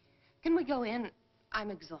 Can we go in? I'm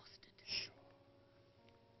exhausted. Sure.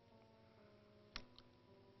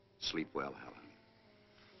 Sleep well, Helen.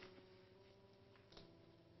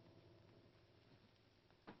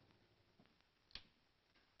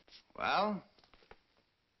 Well?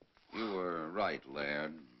 You were right,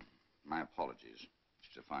 Laird. My apologies.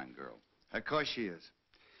 She's a fine girl. Of course she is.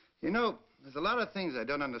 You know, there's a lot of things I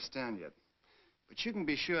don't understand yet. But you can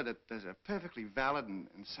be sure that there's a perfectly valid and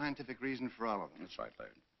scientific reason for all of them. That's right,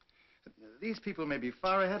 Laird. These people may be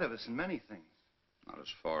far ahead of us in many things. Not as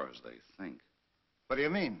far as they think. What do you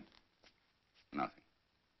mean? Nothing.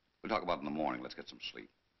 We'll talk about it in the morning. Let's get some sleep.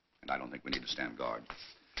 And I don't think we need to stand guard.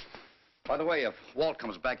 By the way, if Walt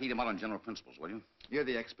comes back, eat him out on general principles, will you? You're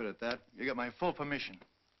the expert at that. You got my full permission.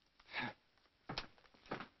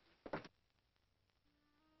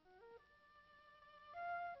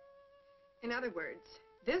 In other words,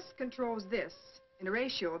 this controls this in a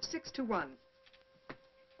ratio of 6 to 1.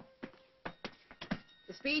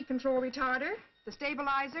 The speed control retarder, the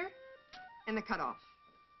stabilizer, and the cutoff.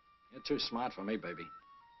 You're too smart for me, baby.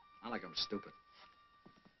 I like 'em stupid.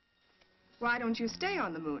 Why don't you stay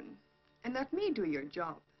on the moon and let me do your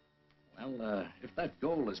job? Well, if that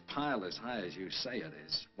goal is piled as high as you say it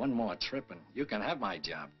is, one more trip and you can have my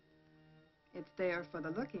job. It's there for the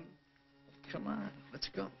looking. Come on, let's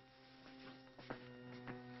go.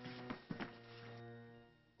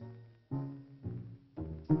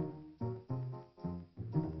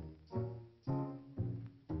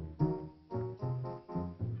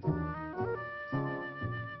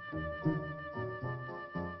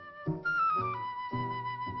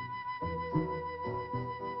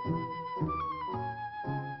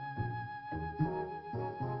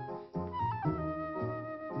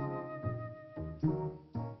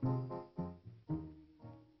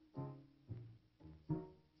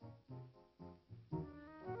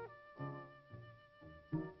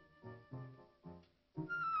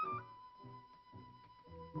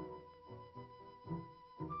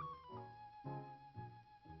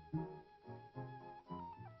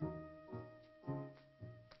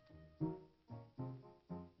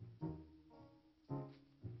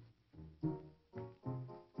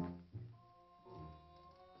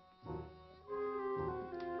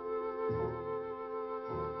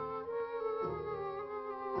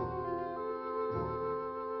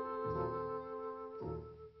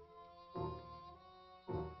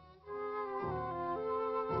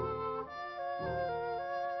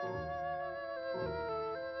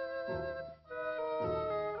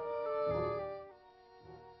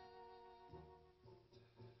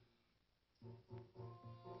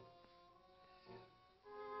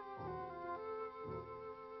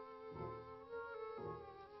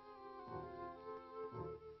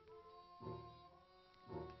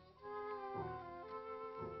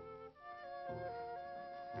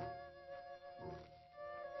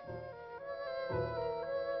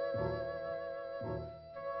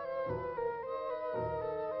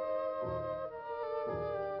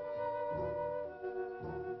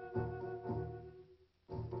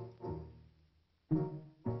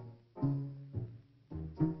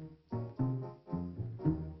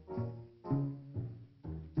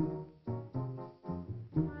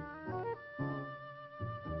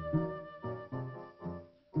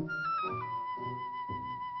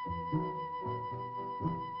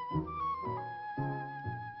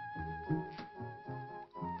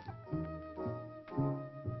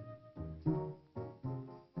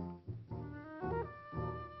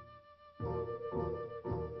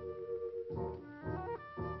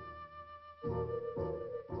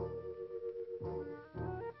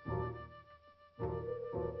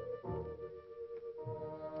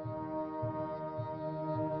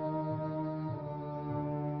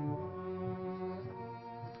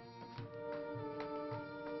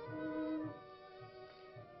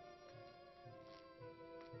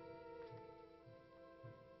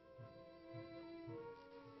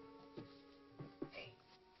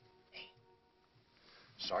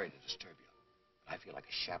 sorry to disturb you, but I feel like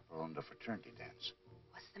a chaperone at a fraternity dance.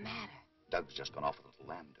 What's the matter? Doug's just gone off with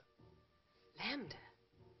little Lambda. Lambda?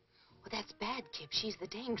 Well, that's bad, Kip. She's the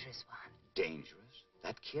dangerous one. Dangerous?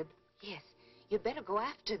 That kid? Yes. You'd better go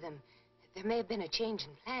after them. There may have been a change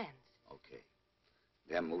in plans. Okay.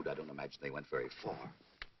 Their mood, I don't imagine they went very far.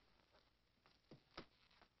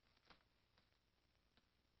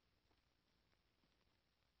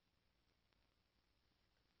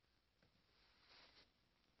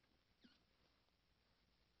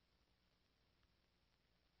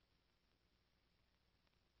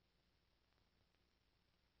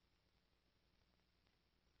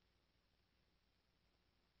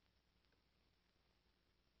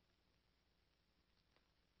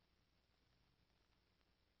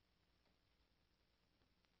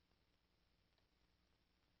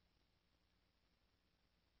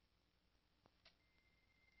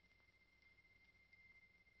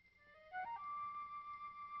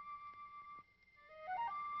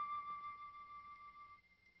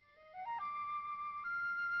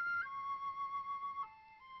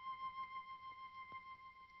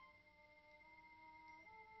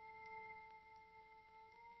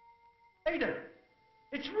 Ada,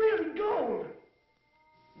 it's really gold.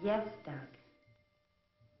 Yes, Doug.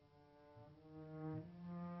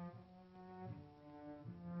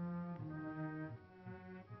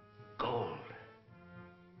 Gold.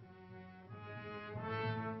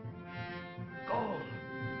 Gold.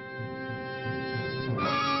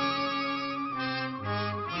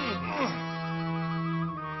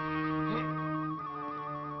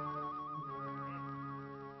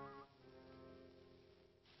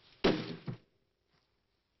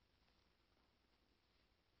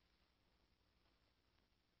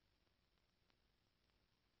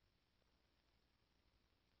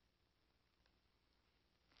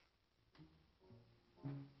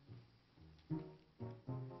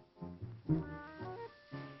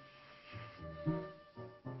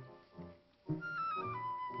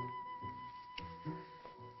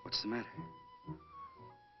 What's the matter?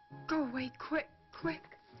 Go away, quick, quick.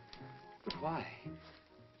 But why?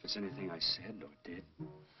 If it's anything I said or did.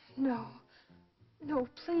 No. No,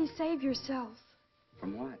 please save yourself.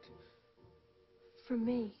 From what? From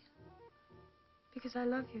me. Because I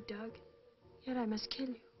love you, Doug. Yet I must kill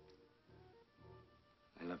you.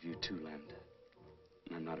 I love you too, Lambda.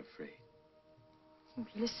 And I'm not afraid. Oh,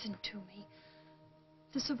 listen to me.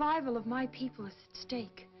 The survival of my people is at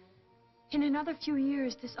stake. In another few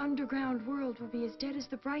years, this underground world will be as dead as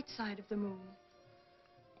the bright side of the moon.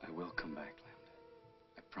 I will come back,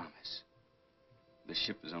 Lambda. I promise. The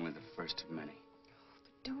ship is only the first of many.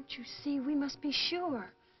 But don't you see, we must be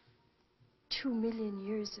sure. 2 million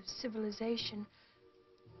years of civilization.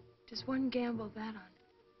 Does one gamble that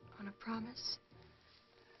on a promise?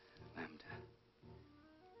 Lambda,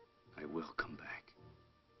 I will come back.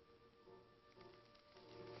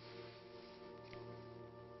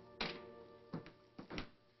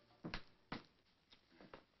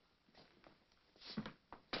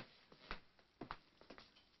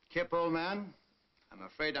 Kip, old man, I'm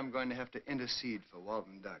afraid I'm going to have to intercede for Walt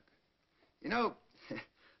and Doug. You know,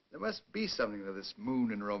 there must be something to this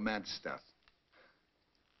moon and romance stuff.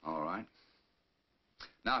 All right.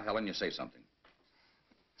 Now, Helen, you say something.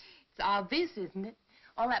 It's obvious, isn't it?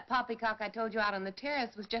 All that poppycock I told you out on the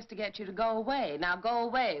terrace was just to get you to go away. Now go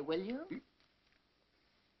away, will you?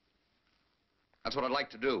 That's what I'd like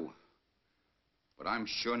to do. But I'm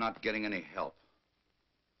sure not getting any help.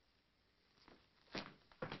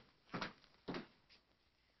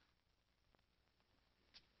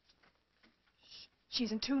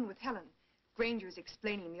 She's in tune with Helen. Granger's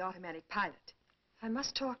explaining the automatic pilot. I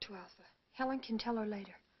must talk to Alpha. Helen can tell her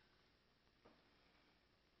later.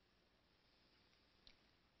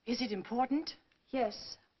 Is it important?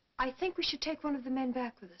 Yes. I think we should take one of the men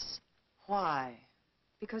back with us. Why?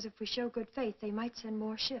 Because if we show good faith, they might send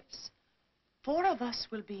more ships. 4 of us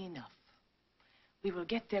will be enough. We will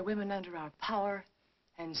get their women under our power,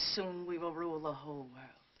 and soon we will rule the whole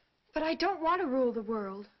world. But I don't want to rule the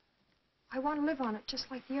world. I want to live on it just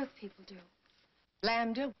like the Earth people do.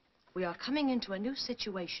 Lambda, we are coming into a new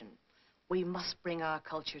situation. We must bring our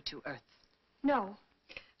culture to Earth. No.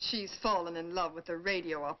 She's fallen in love with a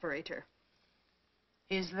radio operator.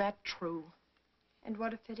 Is that true? And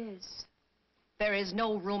what if it is? There is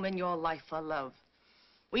no room in your life for love.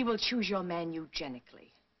 We will choose your man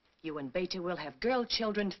eugenically. You and Beta will have girl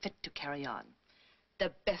children fit to carry on.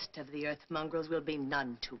 The best of the Earth mongrels will be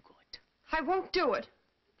none too good. I won't do it.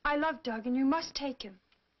 I love Doug, and you must take him.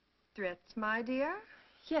 Threats, my dear?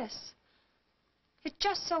 Yes. It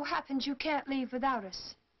just so happens you can't leave without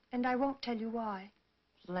us, and I won't tell you why.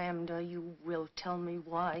 Lambda, you will tell me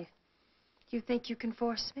why. You think you can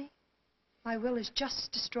force me? My will is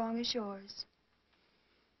just as strong as yours.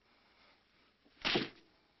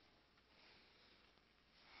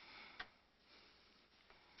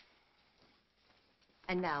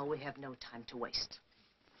 And now we have no time to waste.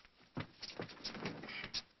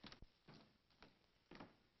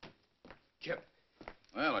 Kip.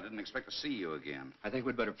 Well, I didn't expect to see you again. I think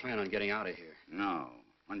we'd better plan on getting out of here. No.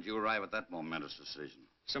 When did you arrive at that momentous decision?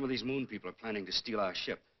 Some of these moon people are planning to steal our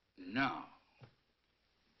ship. No.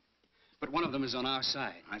 But one of them is on our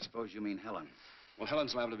side. I suppose you mean Helen. Well,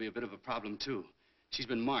 Helen's liable to be a bit of a problem, too. She's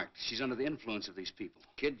been marked. She's under the influence of these people.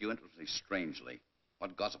 Kid, you interest me strangely.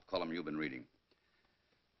 What gossip column you been reading?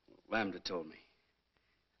 Lambda told me.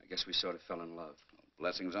 I guess we sort of fell in love. Well,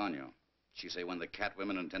 blessings on you. She say when the cat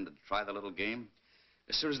women intended to try the little game?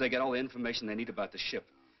 As soon as they get all the information they need about the ship.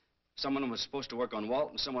 Someone was supposed to work on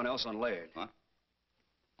Walt and someone else on Laird. Huh?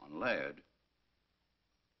 On Laird?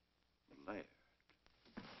 Laird.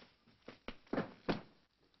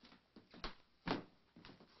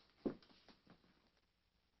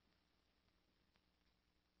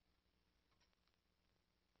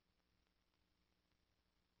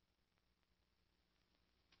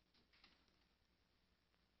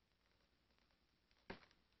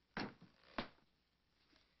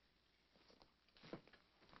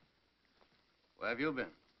 Where have you been?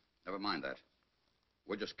 Never mind that.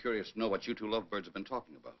 We're just curious to know what you two lovebirds have been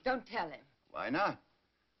talking about. Don't tell him. Why not?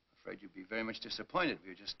 Afraid you'd be very much disappointed. We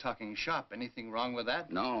were just talking shop. Anything wrong with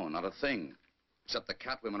that? No, not a thing. Except the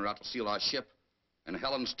cat women are out to steal our ship, and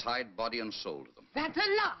Helen's tied body and soul to them. That's a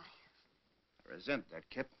lie. I resent that,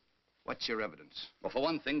 Kip. What's your evidence? Well, for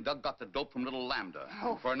one thing, Doug got the dope from little Lambda.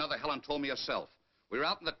 Oh. For another, Helen told me herself. We were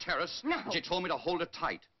out on the terrace, No. and she told me to hold her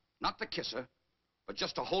tight. Not to kiss her, but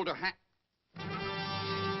just to hold her hand.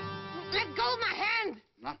 Let go of my hand.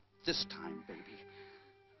 Not this time, baby.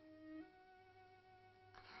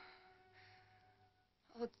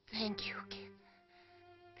 Oh, thank you, Kip.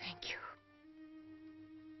 Thank you.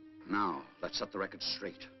 Now, let's set the record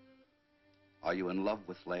straight. Are you in love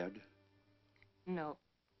with Laird? No.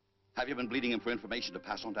 Have you been bleeding him for information to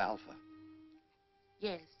pass on to Alpha?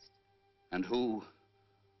 Yes. And who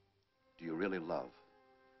do you really love?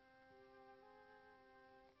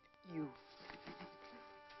 You.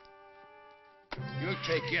 You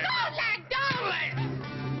take your... Don't let go!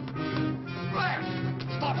 Laird!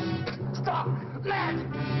 Stop it! Stop! Laird!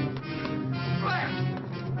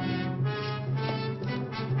 Laird!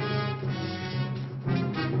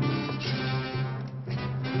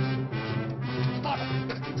 Stop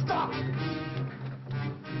it! Stop!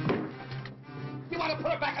 You want to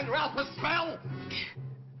put her back under Alpha's spell?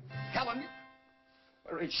 Helen,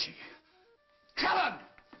 where is she? Helen!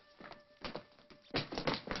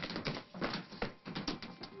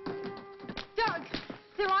 Doug,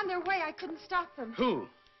 they're on their way. I couldn't stop them. Who?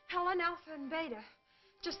 Helen, Alpha, and Beta.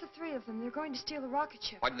 Just the three of them. They're going to steal the rocket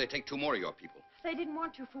ship. Why did they take two more of your people? They didn't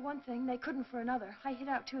want to for one thing. They couldn't for another. I hid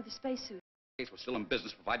out two of the spacesuits. We're still in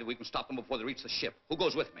business, provided we can stop them before they reach the ship. Who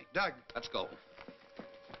goes with me? Doug. Let's go.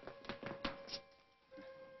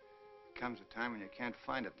 Comes a time when you can't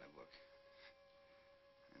find it in the book.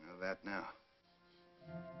 I know that now.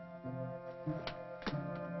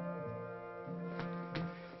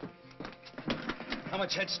 How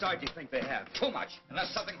much head start do you think they have? Too much,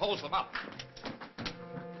 unless something holds them up.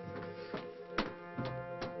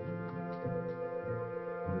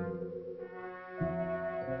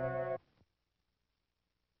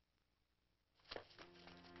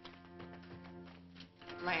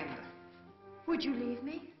 Lambda, Would you leave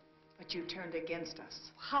me? but you turned against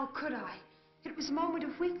us. How could I? It was a moment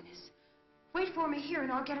of weakness. Wait for me here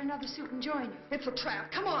and I'll get another suit and join you. It's a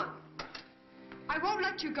trap. Come on. I won't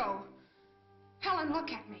let you go. Helen, look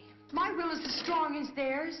at me. My will is as strong as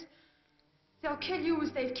theirs. They'll kill you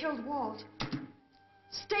as they've killed Walt.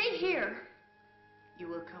 Stay here. You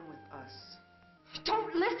will come with us.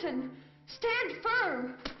 Don't listen. Stand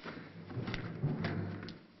firm.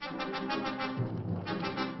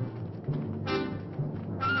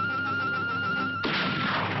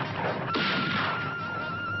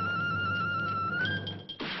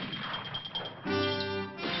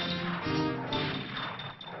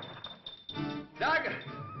 Doug,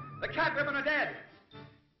 the cat women are dead.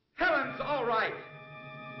 Helen's all right.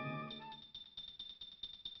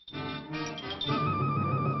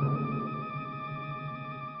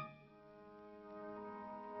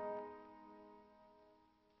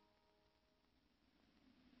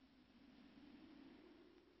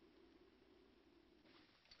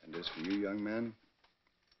 And as for you, young man,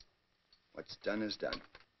 what's done is done.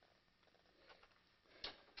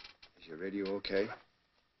 Is your radio okay?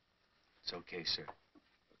 It's okay, sir.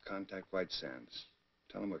 Contact White Sands.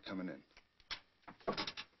 Tell them we're coming in.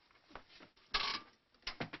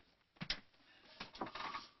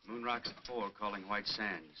 Moon Rocket 4 calling White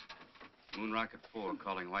Sands. Moon Rocket 4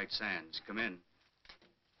 calling White Sands. Come in.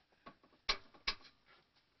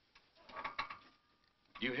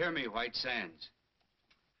 You hear me, White Sands?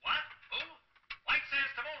 What? Who? White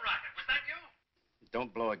Sands to Moon Rocket. Was that you?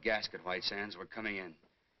 Don't blow a gasket, White Sands. We're coming in.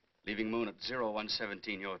 Leaving Moon at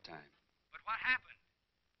 0117 your time. But what happened?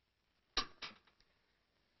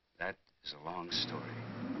 That is a long story.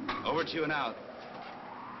 Over to you now.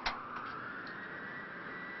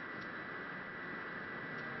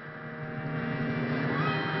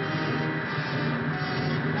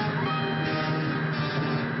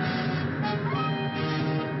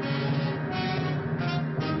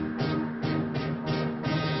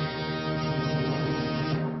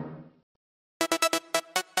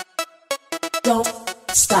 Don't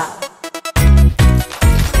stop.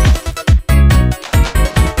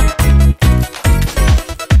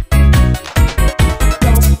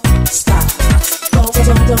 Don't stop.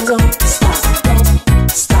 Don't stop. Don't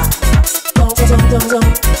stop.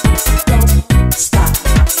 Don't